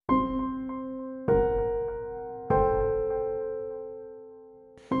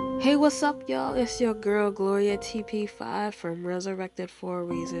Hey, what's up, y'all? It's your girl Gloria TP5 from Resurrected for a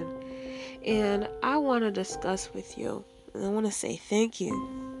Reason. And I want to discuss with you, and I want to say thank you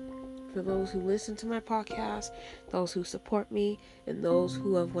for those who listen to my podcast, those who support me, and those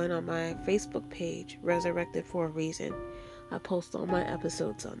who have went on my Facebook page, Resurrected for a Reason. I post all my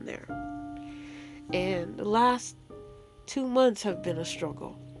episodes on there. And the last 2 months have been a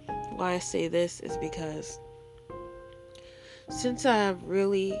struggle. Why I say this is because since I have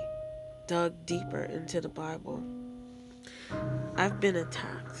really dug deeper into the Bible, I've been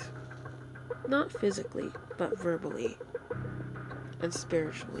attacked. Not physically, but verbally and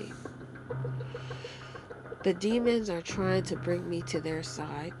spiritually. The demons are trying to bring me to their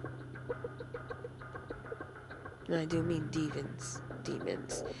side. And I do mean demons.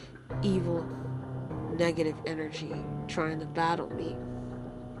 Evil, negative energy trying to battle me.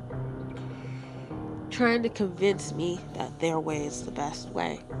 Trying to convince me that their way is the best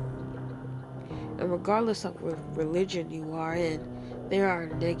way. And regardless of what religion you are in, there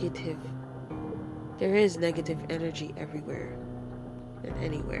is negative energy everywhere and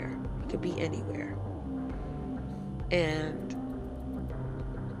anywhere. It could be anywhere. And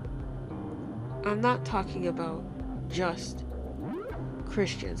I'm not talking about just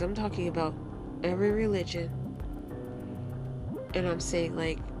Christians. I'm talking about every religion. And I'm saying,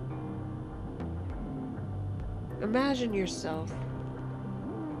 like, imagine yourself,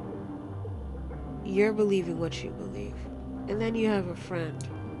 you're believing what you believe. And then you have a friend,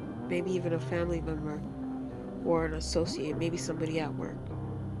 maybe even a family member or an associate, maybe somebody at work,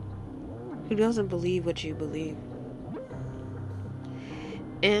 who doesn't believe what you believe.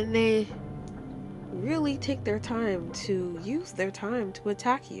 And they really take their time to use their time to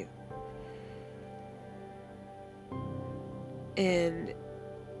attack you. And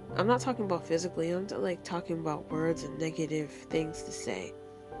I'm not talking about physically, I'm talking about words and negative things to say.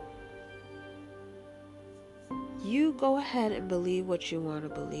 You go ahead and believe what you want to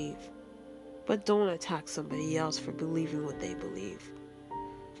believe, but don't attack somebody else for believing what they believe.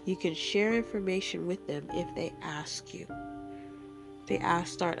 You can share information with them if they ask you.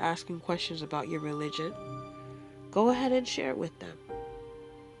 Start asking questions about your religion. Go ahead and share it with them.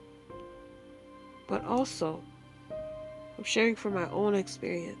 But also, I'm sharing from my own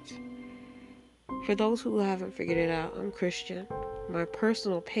experience. For those who haven't figured it out, I'm Christian. My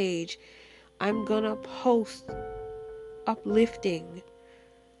personal page, I'm gonna post uplifting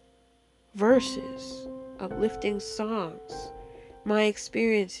verses, uplifting songs, my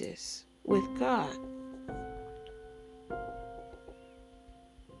experiences with God.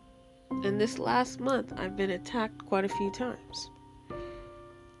 And this last month, I've been attacked quite a few times.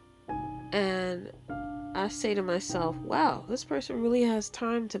 And I say to myself, wow, this person really has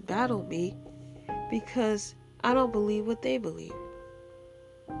time to battle me because I don't believe what they believe.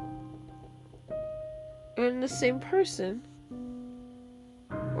 And the same person,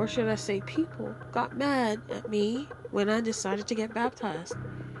 or should I say people, got mad at me when I decided to get baptized.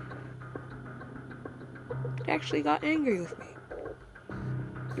 They actually got angry with me.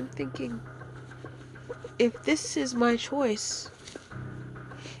 I'm thinking, if this is my choice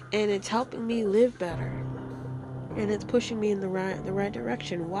and it's helping me live better and it's pushing me in the right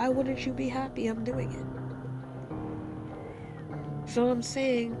direction, why wouldn't you be happy I'm doing it? So I'm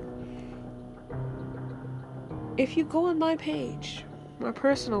saying, if you go on my page, my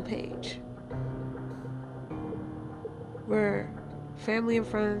personal page, where family and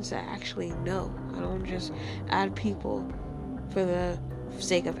friends that actually know, I don't just add people for the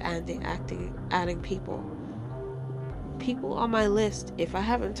sake of adding people. People on my list, if I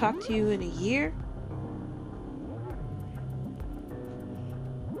haven't talked to you in a year,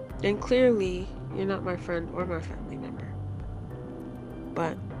 then clearly you're not my friend or my family member.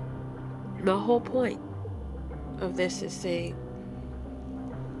 But the whole point of this is saying,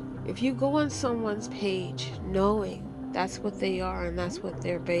 if you go on someone's page knowing that's what they are and that's what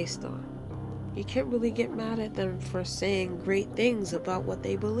they're based on, you can't really get mad at them for saying great things about what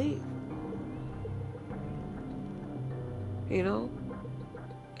they believe. You know?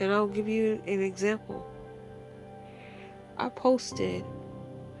 And I'll give you an example. I posted,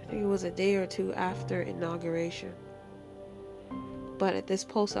 I think it was a day or two after inauguration. But at this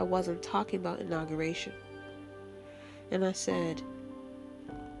post, I wasn't talking about inauguration. And I said,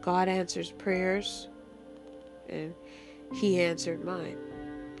 God answers prayers, and He answered mine.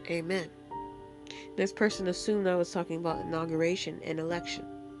 Amen. This person assumed I was talking about inauguration and election.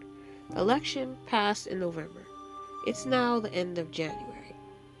 Election passed in November. It's now the end of January.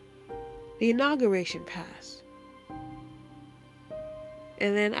 The inauguration passed.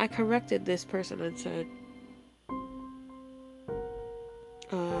 And then I corrected this person and said,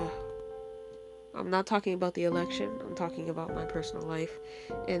 not talking about the election. I'm talking about my personal life.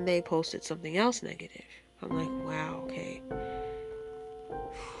 And they posted something else negative. I'm like, wow, okay.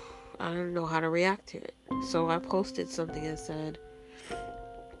 I don't know how to react to it. So I posted something and said,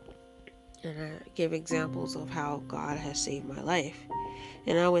 and I gave examples of how God has saved my life.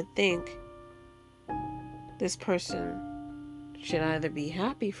 And I would think this person should either be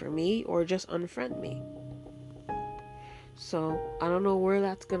happy for me or just unfriend me. So I don't know where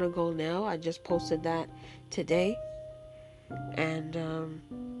that's gonna go now. I just posted that today, and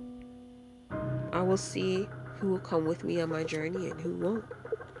I will see who will come with me on my journey and who won't.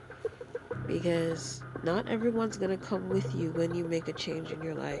 Because not everyone's gonna come with you when you make a change in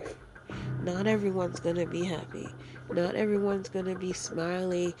your life. Not everyone's gonna be happy. Not everyone's gonna be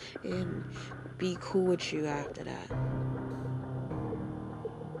smiling and be cool with you after that.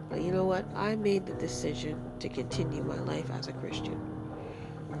 But you know what? I made the decision to continue my life as a Christian.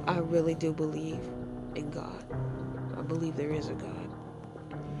 I really do believe in God. I believe there is a God.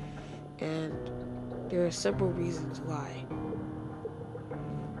 And there are several reasons why.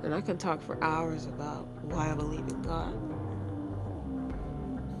 And I can talk for hours about why I believe in God.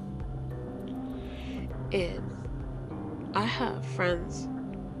 And I have friends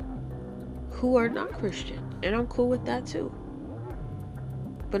who are not Christian, and I'm cool with that too.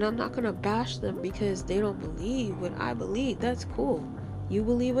 But I'm not going to bash them because they don't believe what I believe. That's cool. You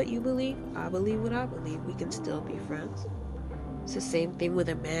believe what you believe, I believe what I believe. We can still be friends. It's the same thing with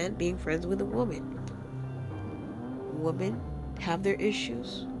a man being friends with a woman. Women have their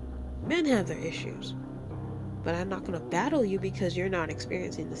issues, men have their issues. But I'm not going to battle you because you're not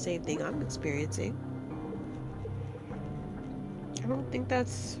experiencing the same thing I'm experiencing. I don't think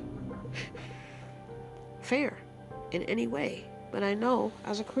that's fair in any way. But I know,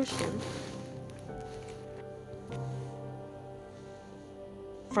 as a Christian,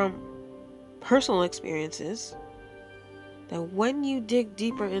 from personal experiences, that when you dig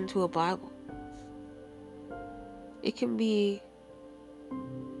deeper into a Bible, it can be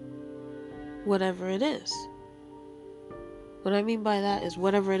whatever it is. What I mean by that is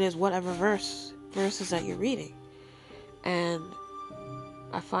whatever it is, whatever verses that you're reading. And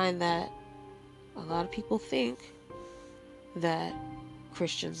I find that a lot of people think that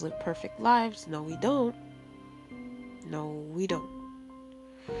Christians live perfect lives. No, we don't. No, we don't.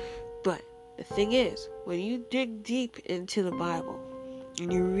 But the thing is, when you dig deep into the Bible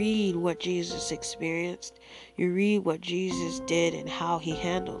and you read what Jesus experienced, you read what Jesus did and how he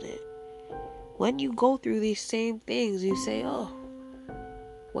handled it, when you go through these same things, you say, oh,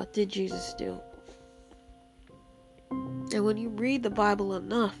 what did Jesus do? And when you read the Bible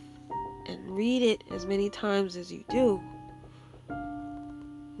enough and read it as many times as you do,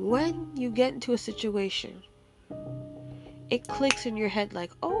 when you get into a situation, it clicks in your head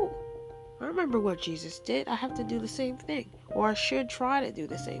like, oh, I remember what Jesus did. I have to do the same thing. Or I should try to do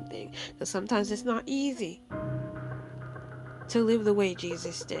the same thing. Because sometimes it's not easy to live the way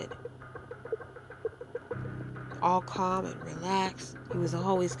Jesus did. All calm and relaxed. He was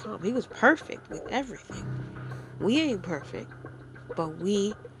always calm. He was perfect with everything. We ain't perfect, but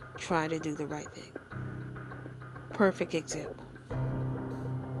we try to do the right thing. Perfect example.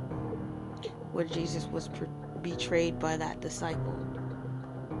 When Jesus was betrayed by that disciple.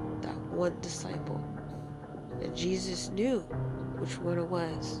 That one disciple. And Jesus knew which one it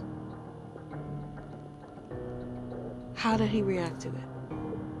was. How did he react to it?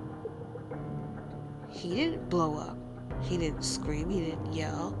 He didn't blow up. He didn't scream. He didn't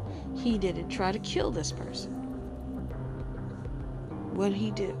yell. He didn't try to kill this person. What did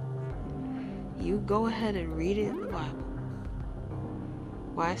he do? You go ahead and read it in the Bible.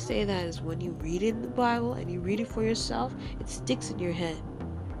 Why I say that is when you read it in the Bible and you read it for yourself, it sticks in your head.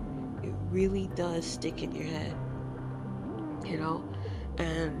 It really does stick in your head. You know?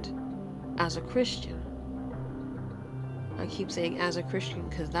 And as a Christian, I keep saying as a Christian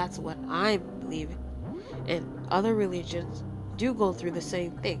because that's what I believe in. And other religions do go through the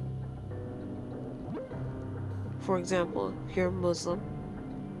same thing. For example, if you're a Muslim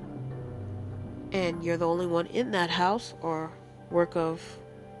and you're the only one in that house or work of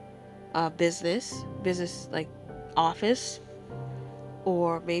business like office,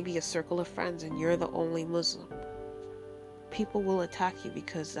 or maybe a circle of friends and you're the only Muslim, people will attack you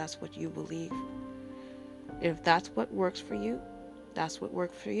because that's what you believe. And if that's what works for you, that's what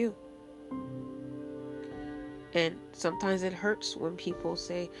works for you. And sometimes it hurts when people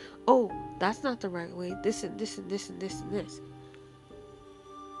say, oh, that's not the right way, this and this and this and this and this.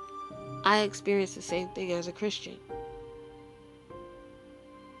 I experienced the same thing as a Christian.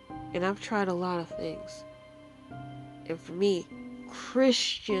 And I've tried a lot of things. And for me,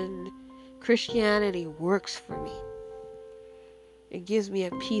 Christian Christianity works for me. It gives me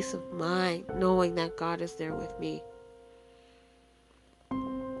a peace of mind knowing that God is there with me.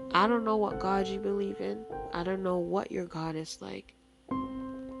 I don't know what God you believe in. I don't know what your God is like.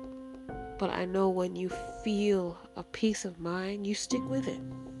 But I know when you feel a peace of mind, you stick with it.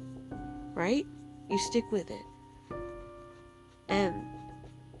 Right? You stick with it. And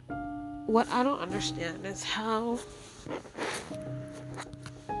what I don't understand is how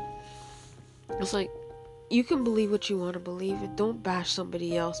it's like you can believe what you want to believe and don't bash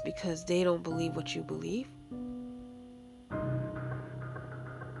somebody else because they don't believe what you believe.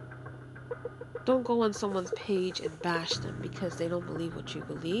 Don't go on someone's page and bash them because they don't believe what you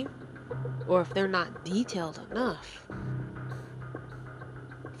believe, or if they're not detailed enough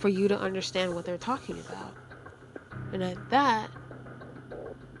for you to understand what they're talking about. And at that,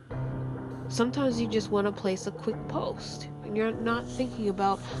 sometimes you just want to place a quick post and you're not thinking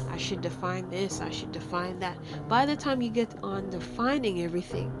about, I should define this, I should define that. By the time you get on defining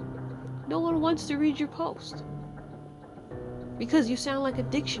everything, no one wants to read your post because you sound like a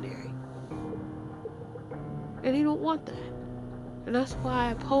dictionary. And you don't want that. And that's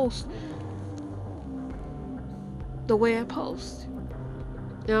why I post the way I post.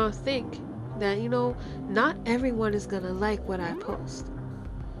 Now I think that, not everyone is going to like what I post.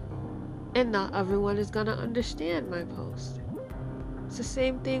 And not everyone is going to understand my post. It's the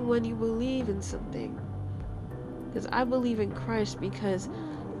same thing when you believe in something. Because I believe in Christ because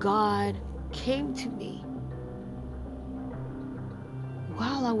God came to me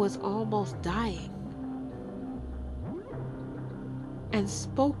while I was almost dying and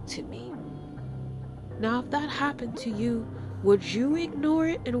spoke to me. Now, if that happened to you, would you ignore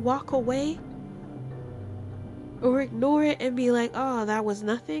it and walk away? Or ignore it and be like, oh, that was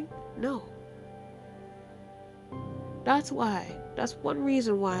nothing? No. That's why. That's one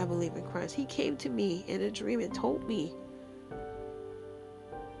reason why I believe in Christ. He came to me in a dream and told me,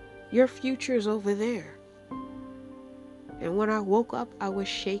 your future is over there. And when I woke up, I was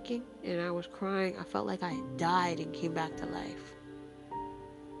shaking and I was crying. I felt like I had died and came back to life.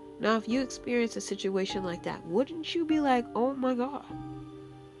 Now, if you experience a situation like that, wouldn't you be like, oh my God,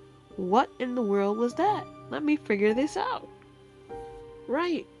 what in the world was that? Let me figure this out.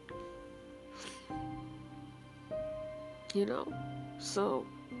 Right. So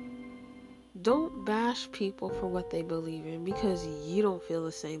don't bash people for what they believe in because you don't feel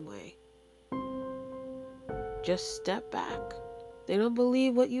the same way. Just step back. They don't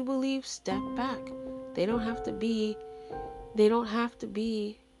believe what you believe, step back. They don't have to be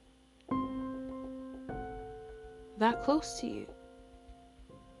that close to you.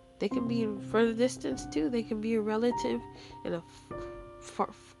 They can be in further distance too. They can be a relative in a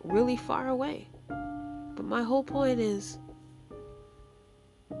really far away. But my whole point is,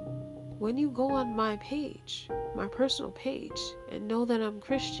 when you go on my page, my personal page, and know that I'm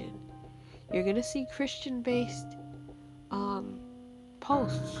Christian, you're going to see Christian-based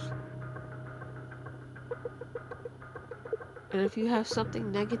posts. And if you have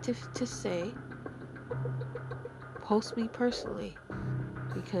something negative to say, post me personally.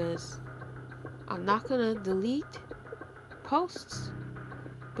 Because I'm not going to delete posts.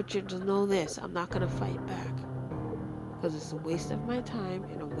 But you just know this, I'm not going to fight back. Because it's a waste of my time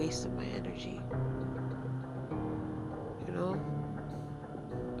and a waste of my energy.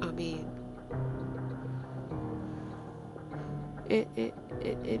 I mean,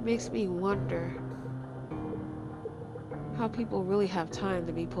 it makes me wonder how people really have time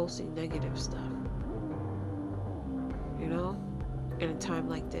to be posting negative stuff. In a time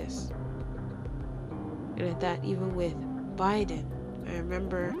like this. And at that, even with Biden, I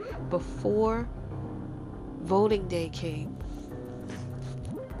remember before voting day came,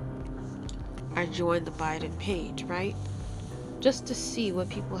 I joined the Biden page, right? Just to see what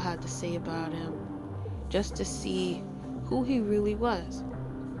people had to say about him. Just to see who he really was.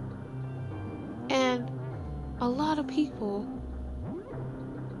 And a lot of people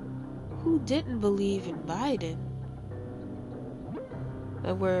who didn't believe in Biden,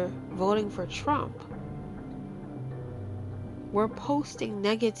 that were voting for Trump, were posting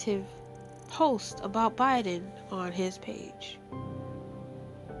negative posts about Biden on his page.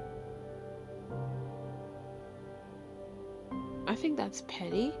 I think that's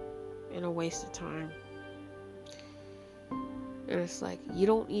petty and a waste of time. And it's like, you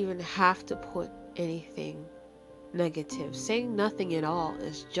don't even have to put anything negative. Saying nothing at all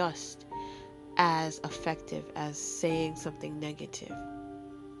is just as effective as saying something negative.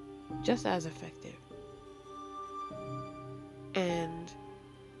 Just as effective. And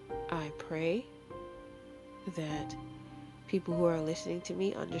I pray that people who are listening to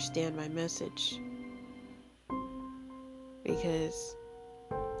me understand my message, because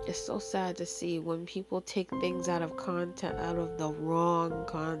it's so sad to see when people take things out of context, out of the wrong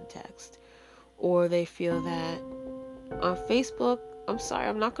context, or they feel that on Facebook, I'm sorry,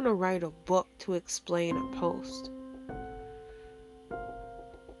 I'm not going to write a book to explain a post.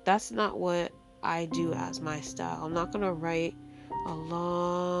 That's not what I do as my style. I'm not going to write a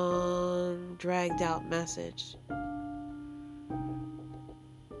long, dragged out message,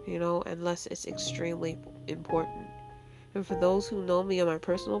 unless it's extremely important. And for those who know me on my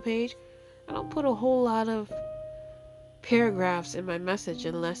personal page, I don't put a whole lot of paragraphs in my message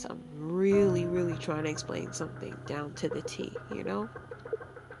unless I'm really, really trying to explain something down to the T,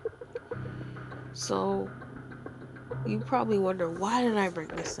 So, you probably wonder, why did I bring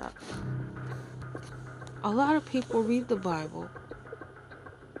this up? A lot of people read the Bible,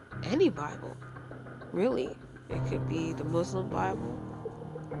 any Bible, really. It could be the Muslim Bible,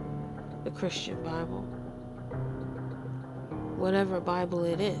 the Christian Bible, whatever Bible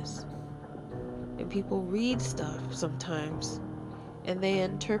it is. And people read stuff sometimes and they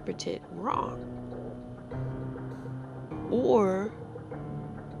interpret it wrong. Or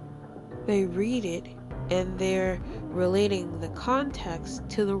they read it and they're relating the context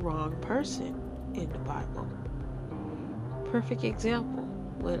to the wrong person in the Bible. Perfect example.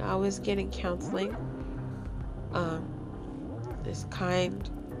 When I was getting counseling, this kind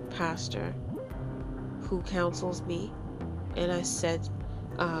pastor who counsels me, and I said,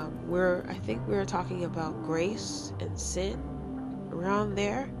 I think we were talking about grace and sin around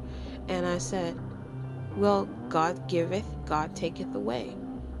there, and I said, well, God giveth, God taketh away.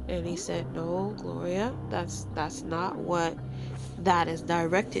 And he said, no, Gloria, that's not what that is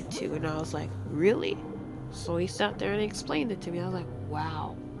directed to. And I was like, really? So he sat there and explained it to me. I was like,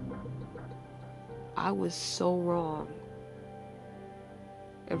 wow, I was so wrong.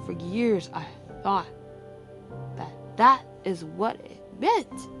 And for years I thought that is what it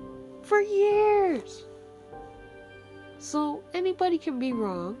meant. For years. So anybody can be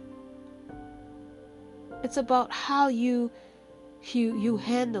wrong. It's about how you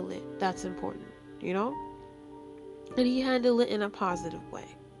handle it that's important, And he handled it in a positive way.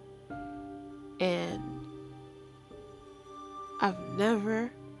 And I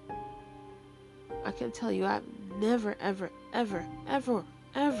can tell you, I've never, ever, ever, ever,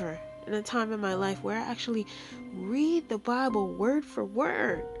 ever in a time in my life where I actually read the Bible word for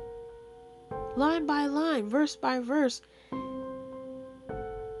word, line by line, verse by verse.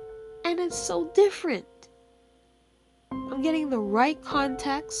 And it's so different. I'm getting the right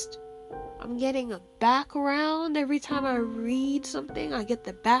context. I'm getting a background. Every time I read something, I get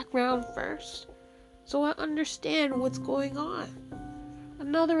the background first, so I understand what's going on.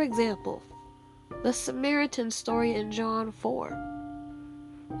 Another example, the Samaritan story in John 4.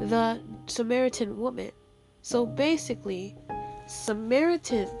 The Samaritan woman. So basically,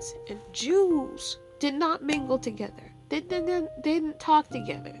 Samaritans and Jews did not mingle together. They didn't talk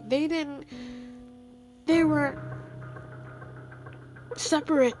together. They were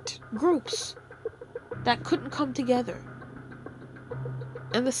separate groups that couldn't come together.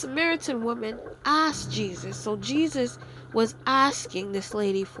 And the Samaritan woman asked Jesus. So Jesus was asking this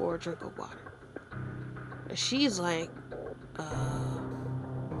lady for a drink of water. And she's like,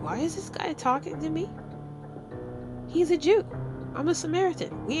 why is this guy talking to me? He's a Jew. I'm a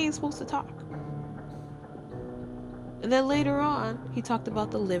Samaritan. We ain't supposed to talk. And then later on, he talked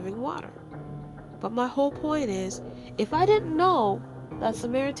about the living water. But my whole point is, if I didn't know that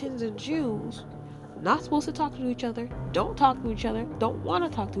Samaritans and Jews are not supposed to talk to each other, don't talk to each other, don't want to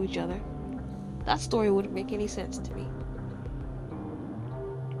talk to each other, that story wouldn't make any sense to me.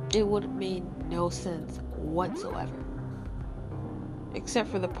 It would have made no sense whatsoever. Except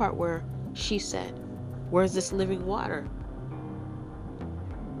for the part where she said, where's this living water?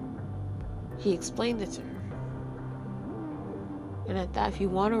 He explained it to her. And at that, if you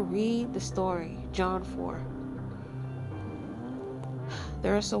want to read the story, John 4,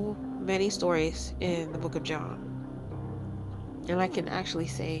 there are so many stories in the book of John. And I can actually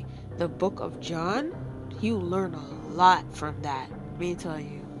say the book of John, you learn a lot from that. Let me tell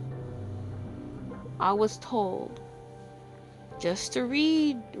you. I was told just to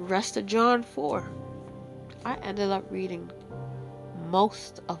read the rest of John 4. I ended up reading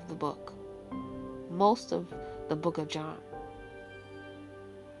most of the book. Most of the book of John.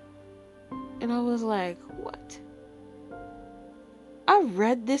 And I was like, what? I've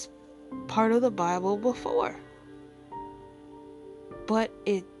read this part of the Bible before. But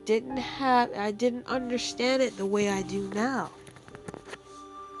I didn't understand it the way I do now.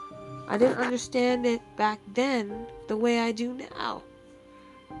 I didn't understand it back then the way I do now.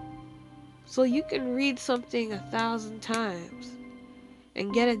 So you can read something 1,000 times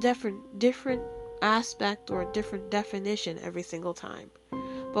and get a different aspect or a different definition every single time.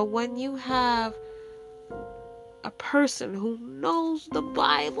 But when you have a person who knows the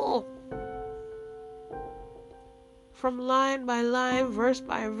Bible from line by line, verse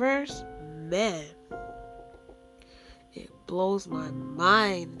by verse, man, it blows my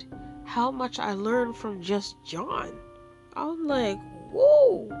mind how much I learned from just John. I'm like,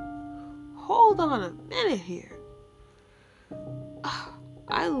 whoa, hold on a minute here.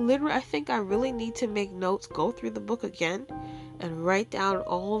 I think I really need to make notes, go through the book again, and write down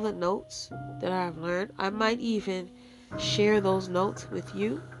all the notes that I've learned. I might even share those notes with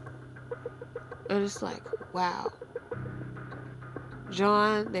you. And it's like, wow.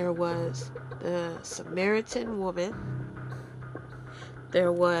 John, there was the Samaritan woman.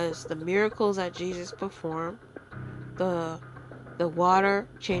 There was the miracles that Jesus performed. The water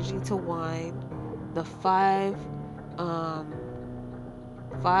changing to wine. The five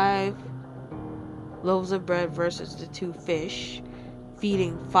loaves of bread versus the 2 fish,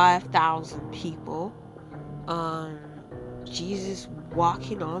 feeding 5,000 people. Jesus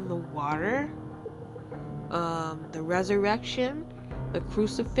walking on the water. The resurrection, the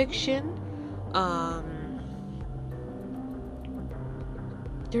crucifixion.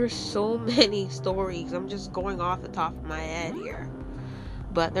 There's so many stories. I'm just going off the top of my head here,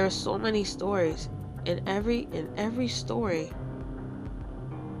 but there's so many stories. In every story,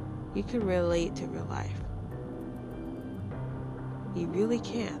 you can relate to real life. You really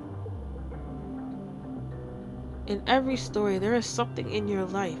can. In every story, there is something in your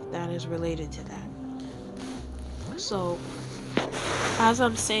life that is related to that. So, as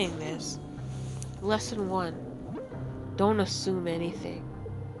I'm saying this, lesson 1, don't assume anything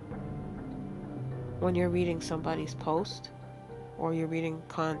when you're reading somebody's post or you're reading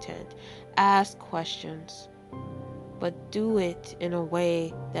content. Ask questions, but do it in a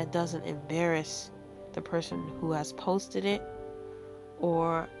way that doesn't embarrass the person who has posted it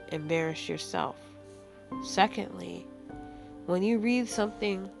or embarrass yourself. Secondly, when you read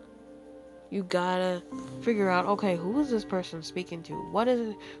something, you gotta figure out, okay, who is this person speaking to?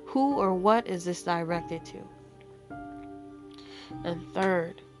 Who or what is this directed to? And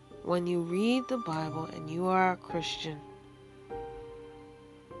third, when you read the Bible and you are a Christian,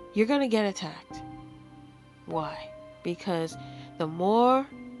 you're gonna get attacked. Why? Because the more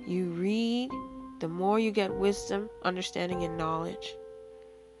you read, the more you get wisdom, understanding, and knowledge.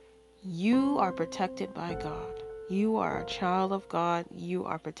 You are protected by God. You are a child of God. You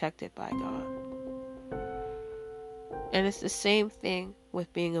are protected by God. And it's the same thing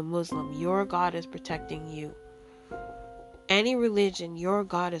with being a Muslim. Your God is protecting you. Any religion, your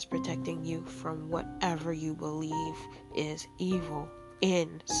God is protecting you from whatever you believe is evil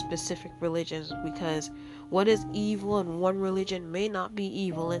in specific religions, because what is evil in one religion may not be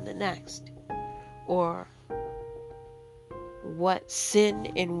evil in the next. Or what sin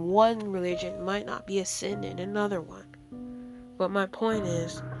in one religion might not be a sin in another one. But my point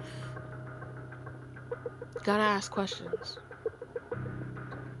is, gotta ask questions.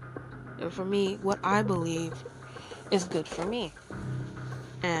 And for me, what I believe is good for me.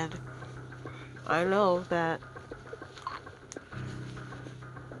 And I know that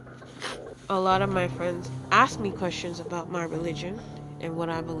a lot of my friends ask me questions about my religion and what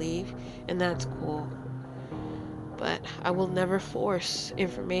I believe, and that's cool. But I will never force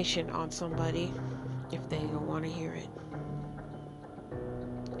information on somebody if they don't want to hear it.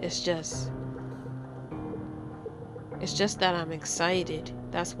 It's just that I'm excited.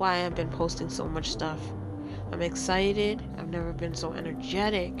 That's why I've been posting so much stuff. I'm excited. I've never been so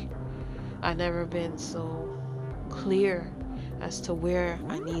energetic. I've never been so clear as to where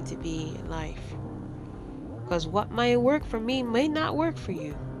I need to be in life. Because what might work for me may not work for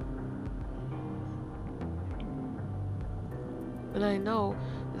you. And I know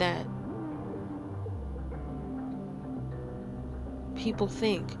that people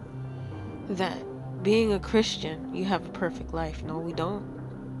think that being a Christian, you have a perfect life. No, we don't.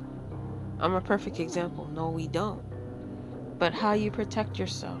 I'm a perfect example. No, we don't. But how you protect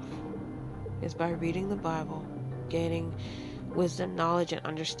yourself is by reading the Bible, getting wisdom, knowledge, and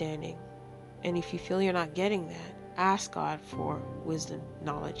understanding. And if you feel you're not getting that, ask God for wisdom,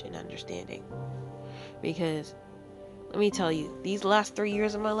 knowledge, and understanding. Because let me tell you, these last 3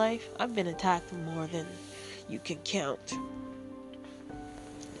 years of my life, I've been attacked more than you can count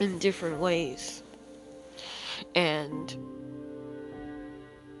in different ways. And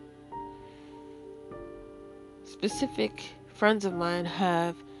specific friends of mine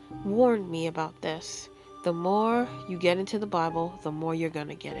have warned me about this. The more you get into the Bible, the more you're going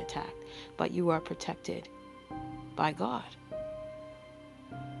to get attacked. But you are protected by God.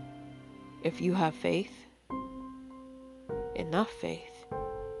 If you have faith, enough faith,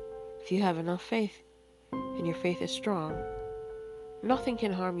 if you have enough faith and your faith is strong, nothing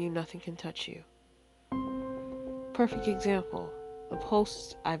can harm you, nothing can touch you. Perfect example, the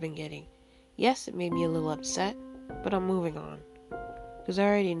posts I've been getting. Yes, it made me a little upset, but I'm moving on. Because I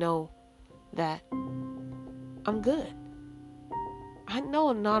already know that I'm good. I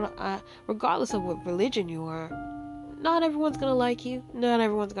know regardless of what religion you are, not everyone's going to like you. Not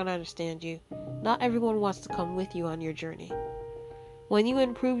everyone's going to understand you. Not everyone wants to come with you on your journey. When you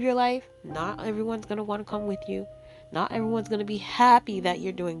improve your life, not everyone's going to want to come with you. Not everyone's going to be happy that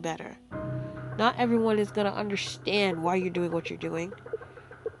you're doing better. Not everyone is going to understand why you're doing what you're doing.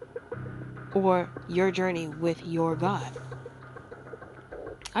 Or your journey with your God.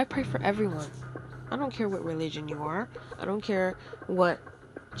 I pray for everyone. I don't care what religion you are. I don't care what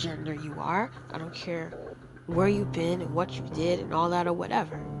gender you are. I don't care where you've been and what you did and all that or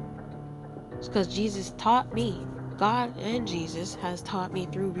whatever. It's because Jesus taught me. God and Jesus has taught me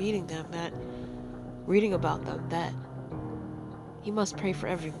through reading about them, that you must pray for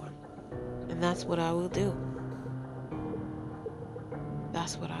everyone. And that's what I will do.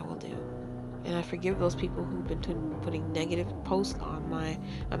 That's what I will do. And I forgive those people who've been putting negative posts on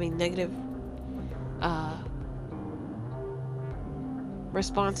negative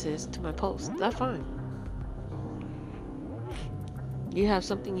responses to my posts. That's fine. You have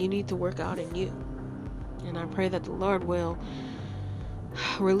something you need to work out in you. And I pray that the Lord will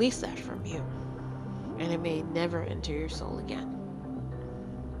release that from you. And it may never enter your soul again.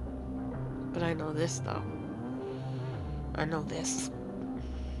 But I know this though. I know this.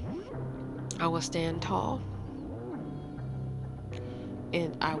 I will stand tall.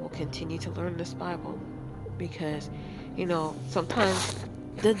 And I will continue to learn this Bible. Because, sometimes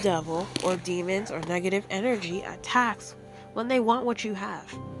the devil or demons or negative energy attacks when they want what you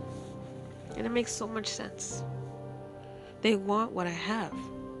have. And it makes so much sense. They want what I have.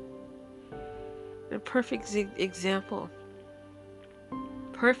 A perfect example.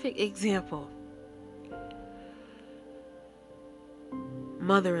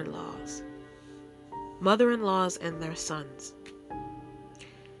 Mother-in-laws. Mother-in-laws and their sons.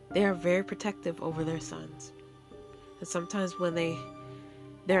 They are very protective over their sons. And sometimes when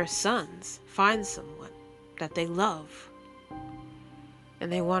their sons find someone that they love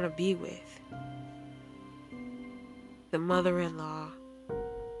and they want to be with, the mother-in-law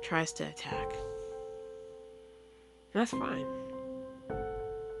tries to attack. That's fine.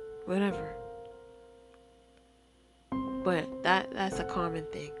 Whatever. But that's a common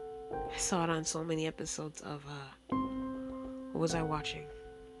thing. I saw it on so many episodes of what was I watching?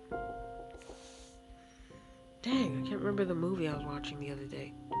 Dang, I can't remember the movie I was watching the other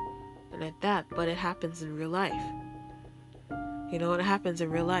day. But it happens in real life. It happens in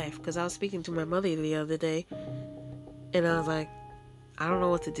real life. Because I was speaking to my mother the other day, and I was like, I don't know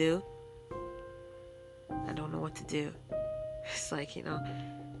what to do. I don't know what to do. It's like,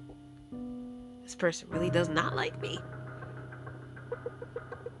 this person really does not like me.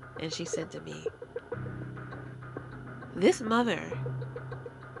 And she said to me, this mother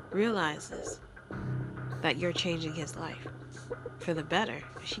realizes that you're changing his life for the better.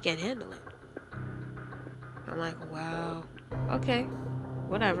 She can't handle it. I'm like, wow, okay,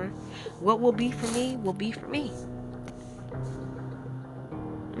 whatever. What will be for me will be for me.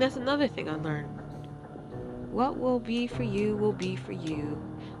 And that's another thing I learned. What will be for you will be for you.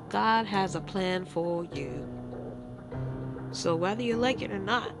 God has a plan for you. So whether you like it or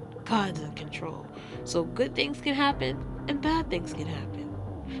not, God's in control. So good things can happen and bad things can happen.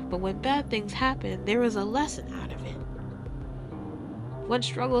 But when bad things happen, there is a lesson out of it. When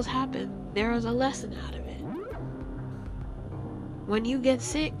struggles happen, there is a lesson out of it. When you get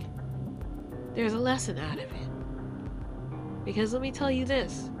sick, there's a lesson out of it. Because let me tell you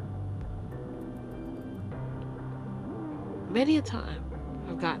this. Many a time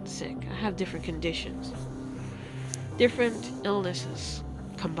I've gotten sick. I have different conditions. Different illnesses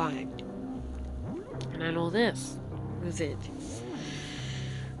combined. And I know this was it.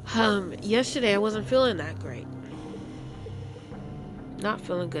 Yesterday I wasn't feeling that great. Not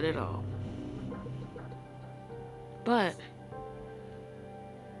feeling good at all. But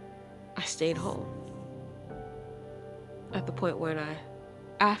I stayed home. At the point where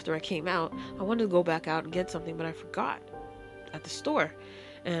after I came out, I wanted to go back out and get something, but I forgot at the store.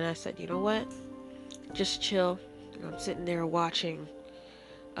 And I said, you know what? Just chill. I'm sitting there watching,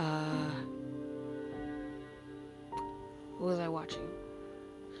 what was I watching?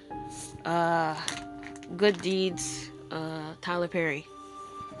 uh, Good Deeds, Tyler Perry.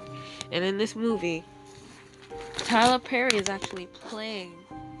 And in this movie, Tyler Perry is actually playing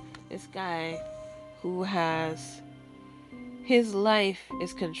this guy who has his life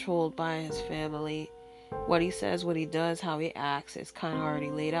is controlled by his family. What he says, what he does, how he acts is kind of already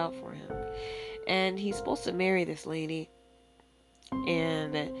laid out for him. And he's supposed to marry this lady,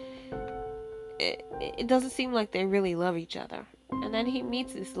 and it doesn't seem like they really love each other. And then he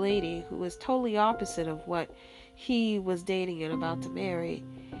meets this lady who is totally opposite of what he was dating and about to marry,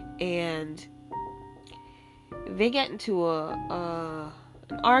 and they get into an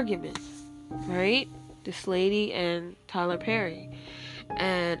argument, right? This lady and Tyler Perry,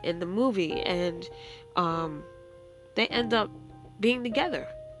 and in the movie, and they end up being together.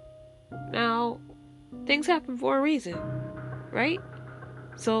 Now, things happen for a reason, right?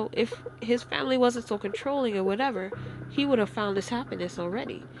 So if his family wasn't so controlling or whatever, he would have found his happiness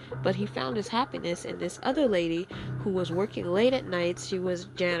already. But he found his happiness in this other lady who was working late at nights. She was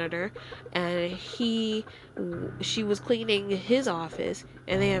janitor, and she was cleaning his office,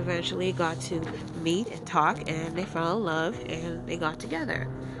 and they eventually got to meet and talk, and they fell in love, and they got together.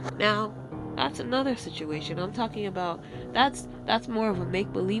 Now, that's another situation. I'm talking about that's more of a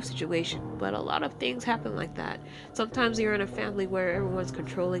make-believe situation, but a lot of things happen like that. Sometimes you're in a family where everyone's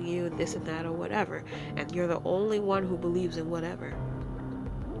controlling you and this and that or whatever, and you're the only one who believes in whatever.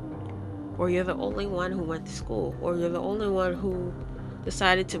 Or you're the only one who went to school, or you're the only one who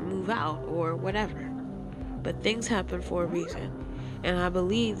decided to move out or whatever. But things happen for a reason. And I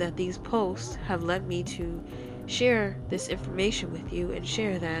believe that these posts have led me to share this information with you and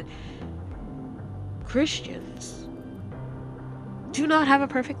share that Christians do not have a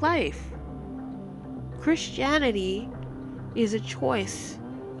perfect life. Christianity is a choice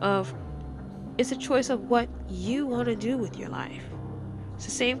of what you want to do with your life. It's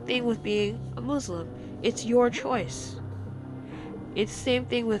the same thing with being a Muslim. It's your choice. It's the same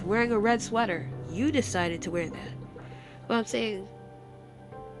thing with wearing a red sweater. You decided to wear that. But I'm saying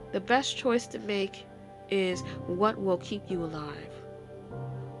the best choice to make is what will keep you alive.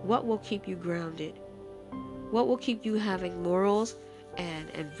 What will keep you grounded? What will keep you having morals and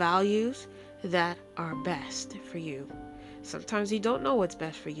values that are best for you? Sometimes you don't know what's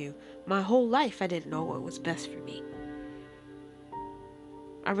best for you. My whole life I didn't know what was best for me.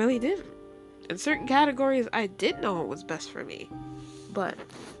 I really didn't. In certain categories I did know what was best for me. But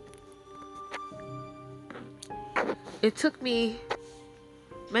it took me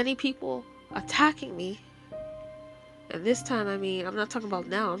many people attacking me. And this time, I mean, I'm not talking about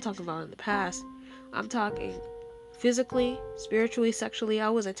now, I'm talking about in the past. I'm talking physically, spiritually, sexually. I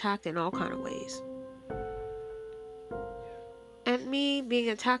was attacked in all kind of ways. And me being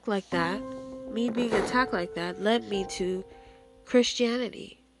attacked like that led me to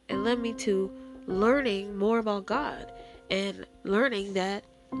Christianity and led me to learning more about God and learning that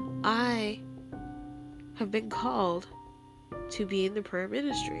I have been called to be in the prayer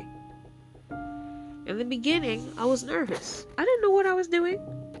ministry. In the beginning, I was nervous. I didn't know what I was doing.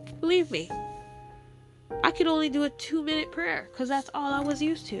 Believe me. I could only do a 2-minute prayer because that's all I was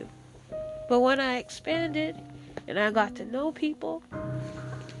used to. But when I expanded and I got to know people,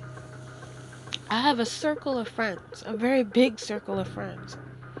 I have a circle of friends, a very big circle of friends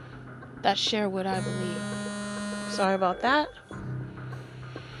that share what I believe. Sorry about that.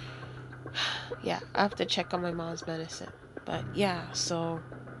 Yeah, I have to check on my mom's medicine. But yeah, so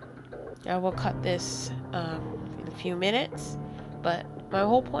I will cut this in a few minutes. But my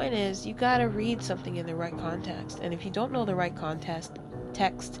whole point is you gotta read something in the right context. And if you don't know the right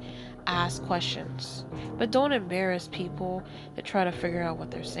text, ask questions. But don't embarrass people that try to figure out what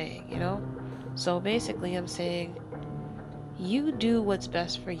they're saying, you know? So basically I'm saying you do what's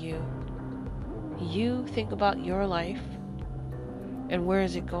best for you. You think about your life and where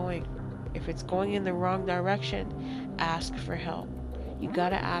is it going. If it's going in the wrong direction, ask for help. You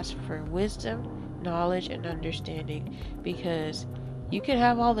gotta ask for wisdom, knowledge, and understanding, because you can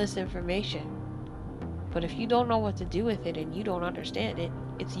have all this information, but if you don't know what to do with it and you don't understand it,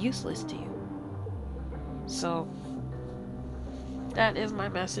 it's useless to you. So that is my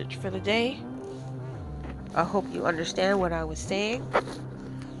message for the day. I hope you understand what I was saying,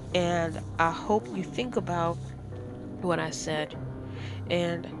 and I hope you think about what I said,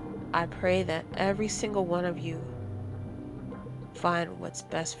 and I pray that every single one of you find what's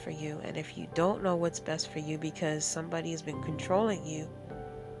best for you. And if you don't know what's best for you because somebody has been controlling you,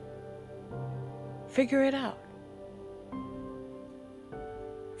 figure it out.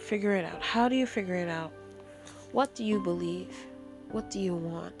 Figure it out. How do you figure it out? What do you believe? What do you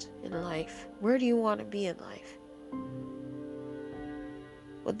want in life? Where do you want to be in life?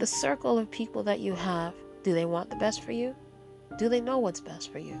 With the circle of people that you have, do they want the best for you? Do they know what's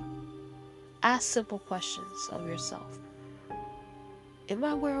best for you? Ask simple questions of yourself. Am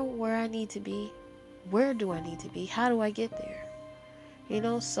I where I need to be? Where do I need to be? How do I get there?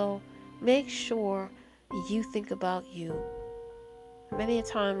 So make sure you think about you. Many a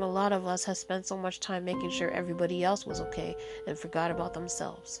time, a lot of us have spent so much time making sure everybody else was okay and forgot about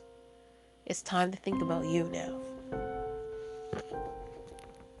themselves. It's time to think about you now.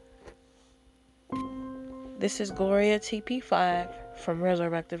 This is Gloria TP5 from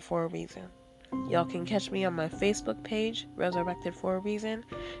Resurrected for a Reason. Y'all can catch me on my Facebook page, Resurrected for a Reason,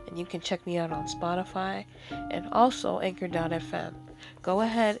 and you can check me out on Spotify and also Anchor.fm. Go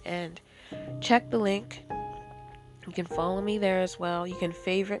ahead and check the link. You can follow me there as well. You can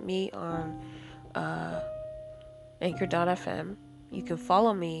favorite me on Anchor.fm. You can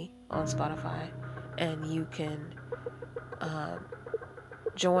follow me on Spotify, and you can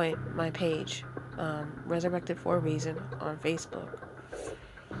join my page, Resurrected for a Reason, on Facebook.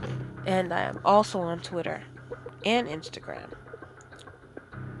 And I am also on Twitter and Instagram.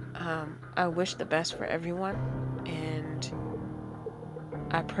 I wish the best for everyone, and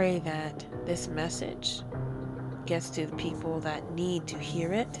I pray that this message gets to the people that need to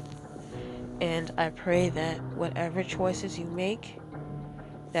hear it. And I pray that whatever choices you make,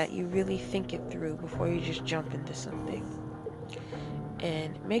 that you really think it through before you just jump into something.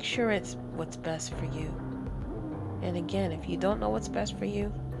 And make sure it's what's best for you. And again, if you don't know what's best for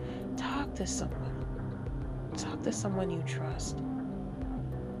you, talk to someone. Talk to someone you trust.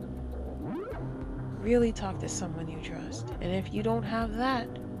 Really talk to someone you trust. And if you don't have that,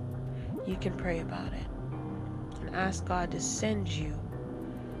 you can pray about it. And ask God to send you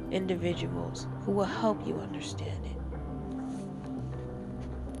individuals who will help you understand it.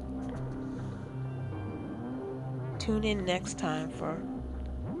 Tune in next time for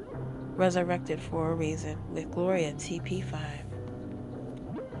Resurrected for a Reason with Gloria TP5.